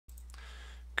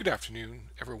Good afternoon,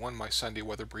 everyone. My Sunday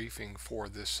weather briefing for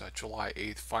this July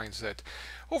 8th finds that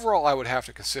overall I would have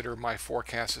to consider my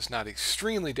forecast is not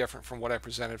extremely different from what I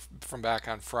presented from back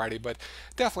on Friday, but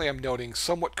definitely I'm noting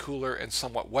somewhat cooler and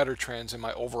somewhat wetter trends in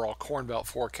my overall Corn Belt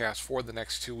forecast for the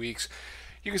next 2 weeks.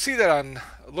 You can see that on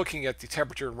looking at the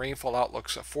temperature and rainfall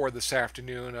outlooks for this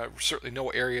afternoon. Certainly no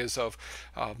areas of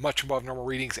much above normal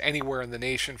readings anywhere in the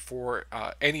nation for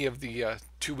any of the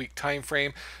 2 week time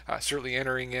frame. Certainly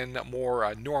entering in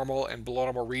more normal and below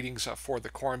normal readings for the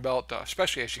Corn Belt,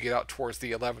 especially as you get out towards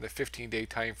the 11 to 15 day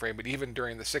time frame, but even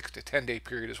during the 6 to 10 day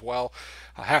period as well.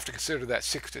 I have to consider that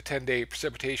 6 to 10 day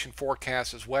precipitation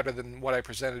forecast is wetter than what I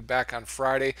presented back on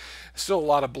Friday. Still a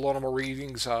lot of below normal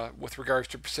readings with regards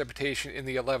to precipitation in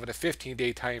the 11 to 15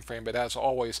 day time frame, but as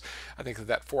always, I think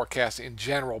that forecast in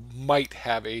general might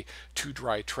have a too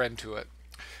dry trend to it.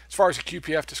 As far as the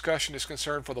QPF discussion is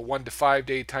concerned for the 1 to 5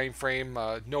 day time frame,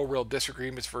 no real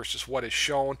disagreements versus what is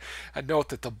shown. Note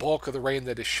that the bulk of the rain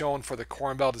that is shown for the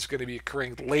Corn Belt is going to be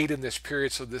occurring late in this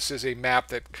period, so this is a map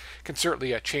that can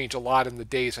certainly change a lot in the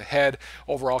days ahead.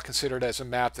 Overall considered as a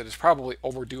map that is probably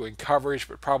overdue in coverage,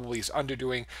 but probably is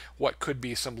underdoing what could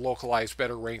be some localized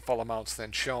better rainfall amounts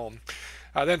than shown.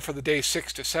 Then for the day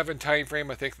 6 to 7 time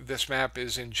frame, I think that this map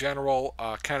is in general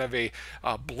kind of a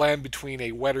blend between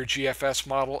a wetter GFS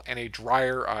model and a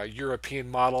drier European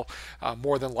model.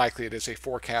 More than likely it is a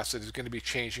forecast that is going to be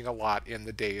changing a lot in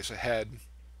the days ahead.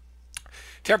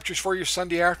 Temperatures for your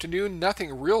Sunday afternoon,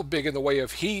 nothing real big in the way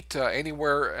of heat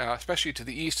anywhere, especially to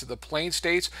the east of the Plain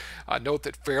States. Note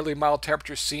that fairly mild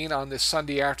temperatures seen on this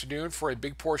Sunday afternoon for a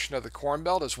big portion of the Corn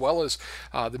Belt, as well as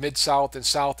the Mid-South and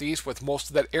Southeast, with most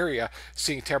of that area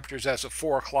seeing temperatures as of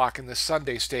 4 o'clock in this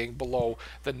Sunday staying below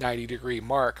the 90-degree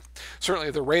mark.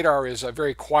 Certainly the radar is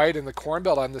very quiet in the Corn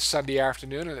Belt on this Sunday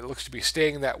afternoon, and it looks to be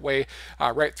staying that way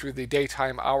right through the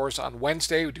daytime hours on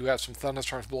Wednesday. We do have some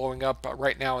thunderstorms blowing up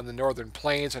right now in the northern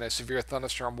plains, and a severe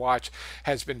thunderstorm watch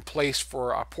has been placed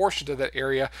for a portion of that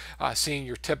area, seeing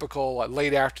your typical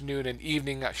late afternoon and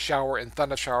evening shower and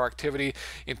thundershower activity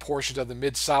in portions of the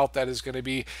Mid-South. That is going to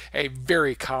be a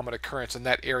very common occurrence in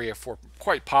that area for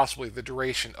quite possibly the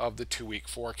duration of the 2 week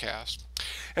forecast.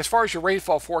 As far as your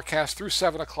rainfall forecast through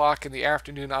 7 o'clock in the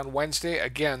afternoon on Wednesday,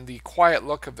 again, the quiet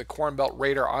look of the Corn Belt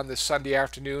radar on this Sunday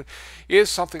afternoon is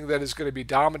something that is going to be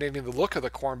dominating the look of the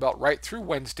Corn Belt right through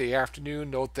Wednesday afternoon.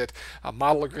 Note that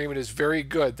model agreement is very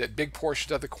good that big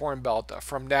portions of the Corn Belt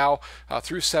from now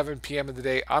through 7 p.m. in the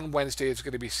day on Wednesday is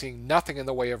going to be seeing nothing in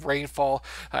the way of rainfall.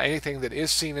 Anything that is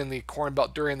seen in the Corn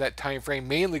Belt during that time frame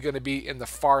mainly going to be in the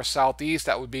far southeast.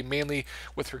 That would be mainly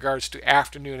with regards to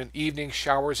afternoon and evening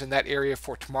showers in that area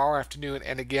for tomorrow afternoon,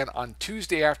 and again on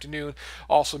Tuesday afternoon.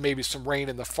 Also maybe some rain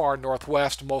in the far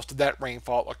northwest, most of that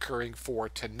rainfall occurring for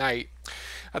tonight.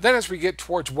 Then as we get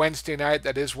towards Wednesday night,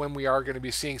 that is when we are going to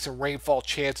be seeing some rainfall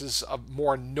chances of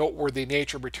more noteworthy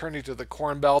nature returning to the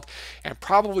Corn Belt, and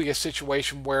probably a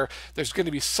situation where there's going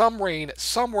to be some rain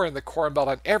somewhere in the Corn Belt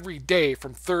on every day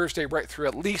from Thursday right through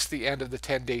at least the end of the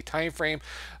 10-day time frame.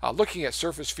 Looking at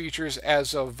surface features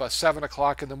as of 7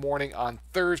 o'clock in the morning on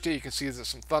Thursday, you can see that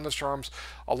some thunderstorms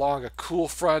along a cool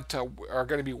front are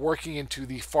going to be working into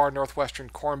the far northwestern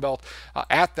Corn Belt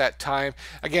at that time.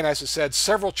 Again, as I said,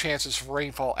 several chances for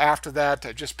rainfall after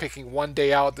that. Just picking one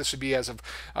day out, this would be as of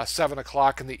 7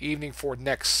 o'clock in the evening for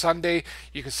next Sunday.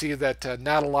 You can see that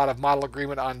not a lot of model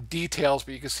agreement on details,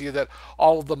 but you can see that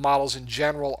all of the models in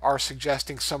general are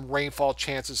suggesting some rainfall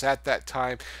chances at that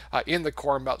time in the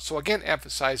Corn Belt. So again,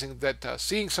 emphasizing that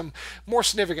seeing some more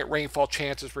significant rainfall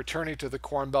chances returning to the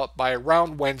Corn Belt by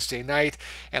around Wednesday night,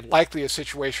 and likely a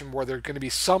situation where there's going to be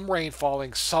some rain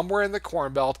falling somewhere in the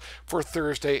Corn Belt for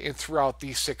Thursday and throughout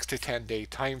the 6 to 10 day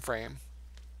time frame.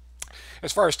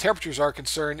 As far as temperatures are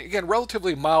concerned, again,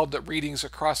 relatively mild readings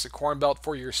across the Corn Belt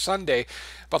for your Sunday,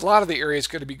 but a lot of the area is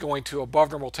going to be going to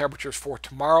above normal temperatures for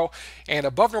tomorrow, and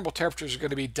above normal temperatures are going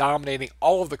to be dominating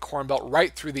all of the Corn Belt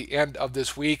right through the end of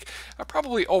this week.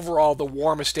 Probably overall the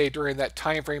warmest day during that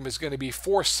time frame is going to be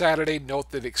for Saturday. Note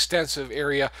that extensive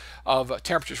area of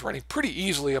temperatures running pretty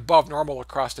easily above normal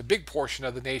across a big portion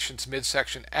of the nation's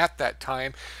midsection at that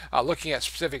time. Looking at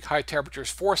specific high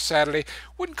temperatures for Saturday,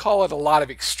 wouldn't call it a lot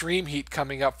of extreme heat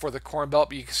coming up for the Corn Belt,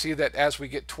 but you can see that as we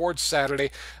get towards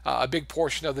Saturday, a big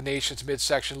portion of the nation's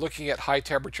midsection looking at high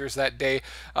temperatures that day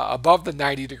above the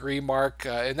 90-degree mark,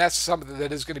 and that's something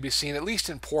that is going to be seen at least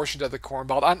in portions of the Corn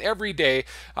Belt on every day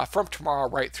from tomorrow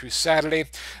right through Saturday.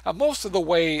 Most of the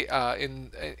way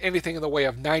in anything in the way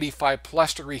of 95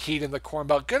 plus degree heat in the Corn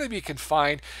Belt going to be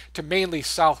confined to mainly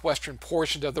southwestern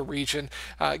portions of the region.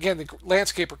 Again, the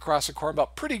landscape across the Corn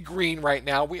Belt pretty green right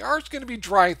now. We are going to be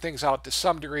drying things out to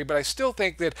some degree, but I still still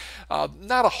think that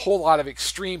not a whole lot of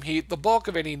extreme heat. The bulk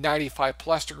of any 95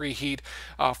 plus degree heat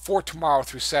for tomorrow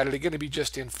through Saturday going to be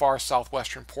just in far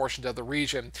southwestern portions of the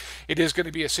region. It is going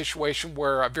to be a situation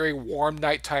where very warm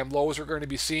nighttime lows are going to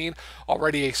be seen.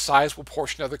 Already a sizable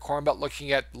portion of the Corn Belt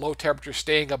looking at low temperatures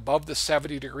staying above the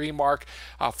 70-degree mark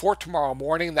for tomorrow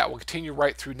morning. That will continue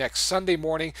right through next Sunday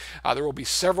morning. There will be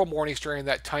several mornings during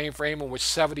that time frame in which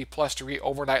 70-plus degree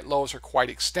overnight lows are quite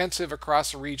extensive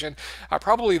across the region.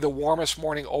 Probably the warmest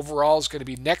morning overall is going to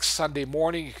be next Sunday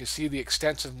morning. You can see the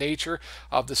extensive nature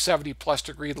of the 70-plus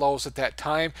degree lows at that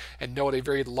time, and note a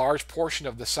very large portion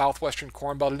of the southwestern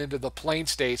Corn Belt and into the Plain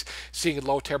States seeing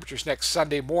low temperatures next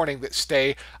Sunday morning that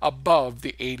stay above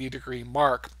the 80-degree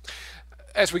mark.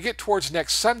 As we get towards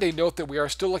next Sunday, note that we are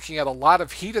still looking at a lot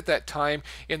of heat at that time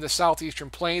in the southeastern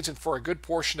plains and for a good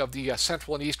portion of the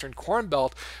central and eastern Corn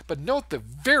Belt. But note the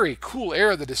very cool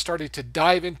air that is starting to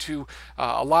dive into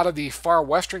a lot of the far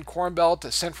western Corn Belt,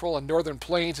 central and northern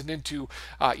plains, and into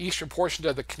eastern portions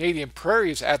of the Canadian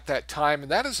prairies at that time.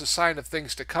 And that is a sign of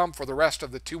things to come for the rest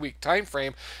of the 2-week time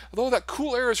frame. Although that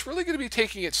cool air is really going to be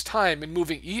taking its time and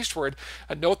moving eastward.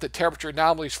 Note that temperature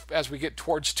anomalies as we get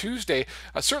towards Tuesday,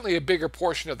 certainly a bigger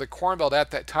portion of the Corn Belt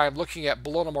at that time looking at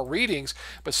below normal readings,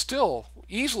 but still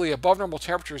easily above normal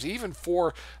temperatures even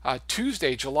for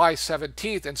Tuesday, July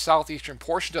 17th, in southeastern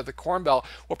portions of the Corn Belt.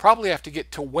 We'll probably have to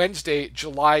get to Wednesday,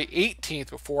 July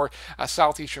 18th before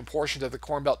southeastern portions of the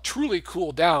Corn Belt truly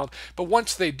cool down. But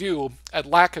once they do, a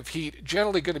lack of heat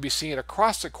generally going to be seen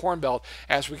across the Corn Belt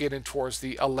as we get in towards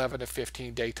the 11 to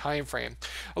 15 day time frame.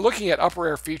 Looking at upper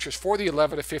air features for the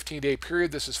 11 to 15 day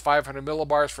period, this is 500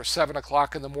 millibars for 7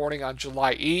 o'clock in the morning on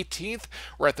July 18th.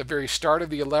 We're at the very start of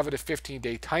the 11 to 15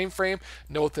 day time frame.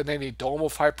 Note that any dome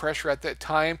of high pressure at that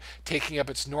time taking up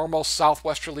its normal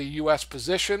southwesterly U.S.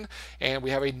 position, and we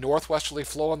have a northwesterly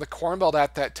flow in the Corn Belt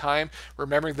at that time.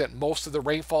 Remembering that most of the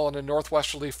rainfall in a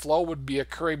northwesterly flow would be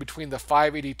occurring between the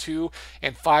 582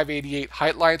 and 588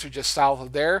 height lines, or just south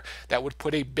of there. That would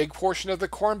put a big portion of the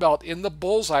Corn Belt in the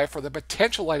bullseye for the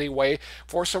potential anyway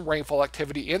for some rainfall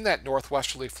activity in that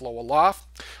northwesterly flow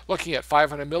aloft. Looking at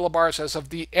 500 millibars as of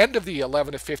the end of the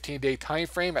 11 to 15 day time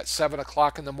frame at 7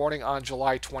 o'clock in the morning on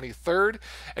July 23rd.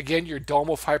 Again, your dome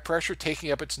of high pressure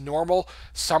taking up its normal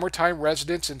summertime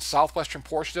residence in southwestern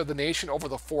portions of the nation over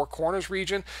the Four Corners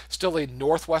region. Still a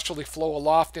northwesterly flow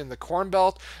aloft in the Corn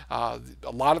Belt. A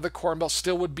lot of the Corn Belt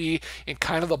still would be in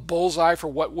kind of the bullseye for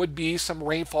what would be some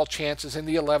rainfall chances in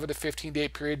the 11 to 15 day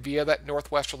period via that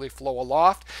northwesterly flow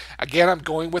aloft. Again, I'm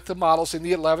going with the models in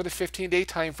the 11 to 15 day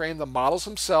time frame. The models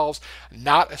themselves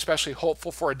not especially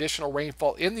hopeful for additional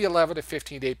rainfall in the 11 to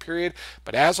 15 day period,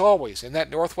 but as always in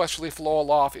that northwesterly flow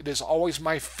aloft, it is always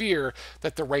my fear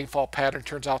that the rainfall pattern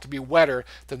turns out to be wetter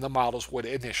than the models would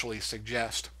initially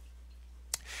suggest.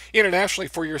 Internationally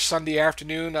for your Sunday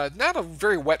afternoon, not a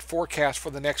very wet forecast for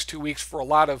the next 2 weeks for a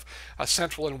lot of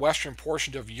central and western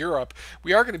portions of Europe.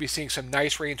 We are going to be seeing some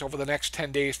nice rains over the next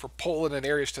 10 days for Poland and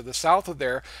areas to the south of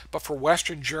there, but for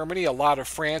western Germany, a lot of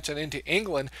France, and into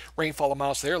England, rainfall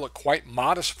amounts there look quite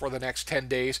modest for the next 10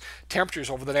 days. Temperatures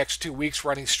over the next 2 weeks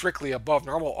running strictly above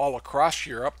normal all across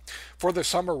Europe. For the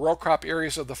summer row crop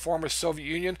areas of the former Soviet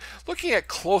Union, looking at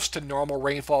close to normal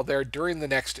rainfall there during the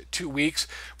next 2 weeks.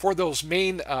 For those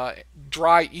main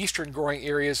dry eastern growing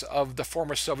areas of the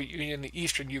former Soviet Union,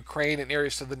 eastern Ukraine, and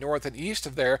areas to the north and east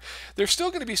of there, they're still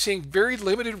going to be seeing very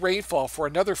limited rainfall for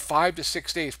another 5 to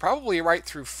 6 days, probably right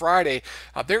through Friday.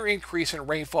 Their increase in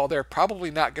rainfall there probably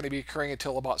not going to be occurring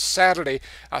until about Saturday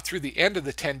through the end of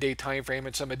the 10-day time frame,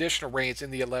 and some additional rains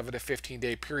in the 11 to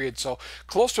 15-day period. So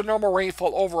close to normal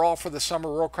rainfall overall for the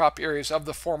summer row crop areas of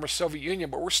the former Soviet Union,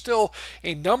 but we're still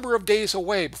a number of days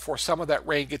away before some of that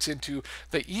rain gets into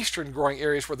the eastern growing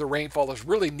areas where the rainfall is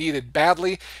really needed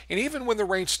badly. And even when the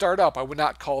rains start up, I would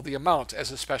not call the amount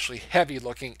as especially heavy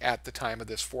looking at the time of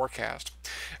this forecast.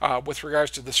 With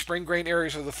regards to the spring grain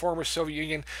areas of the former Soviet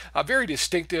Union, a very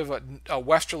distinctive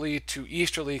westerly to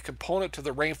easterly component to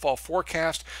the rainfall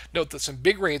forecast. Note that some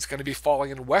big rain is going to be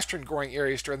falling in western growing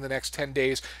areas during the next 10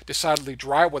 days. Decidedly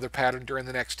dry weather pattern during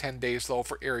the next 10 days, though,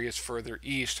 for areas further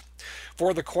east.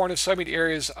 For the corn and soybean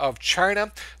areas of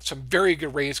China, some very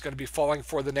good rain is going to be falling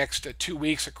for the next 2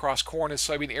 weeks across corn and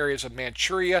soybean areas of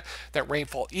Manchuria. That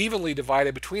rainfall evenly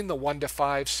divided between the 1 to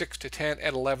 5, 6 to 10,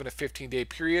 and 11 to 15-day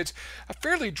periods. A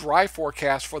fairly dry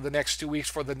forecast for the next 2 weeks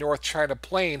for the North China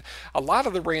Plain. A lot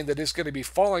of the rain that is going to be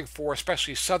falling for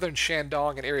especially southern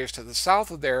Shandong and areas to the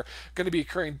south of there going to be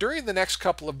occurring during the next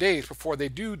couple of days before they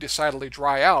do decidedly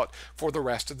dry out for the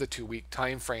rest of the 2-week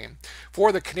time frame.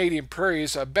 For the Canadian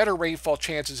prairies, better better rainfall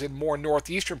chances in more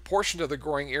northeastern portions of the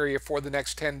growing area for the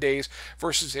next 10 days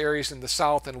versus areas in the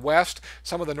south and west.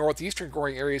 Some of the northeastern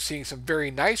growing areas seeing some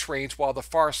very nice rains, while the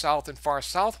far south and far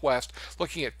southwest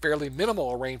looking at fairly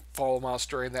minimal rainfall amounts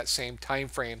during that same time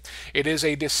frame. It is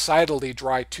a decidedly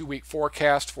dry 2-week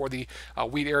forecast for the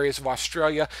wheat areas of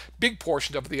Australia. Big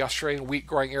portions of the Australian wheat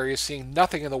growing areas seeing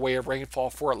nothing in the way of rainfall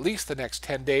for at least the next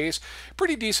 10 days.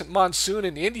 Pretty decent monsoon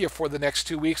in India for the next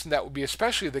 2 weeks, and that would be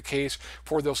especially the case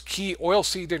for those key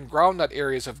oilseed and groundnut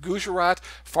areas of Gujarat,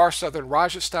 far southern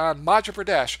Rajasthan, Madhya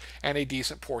Pradesh, and a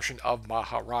decent portion of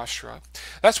Maharashtra.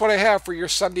 That's what I have for your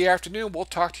Sunday afternoon. We'll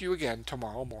talk to you again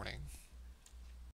tomorrow morning.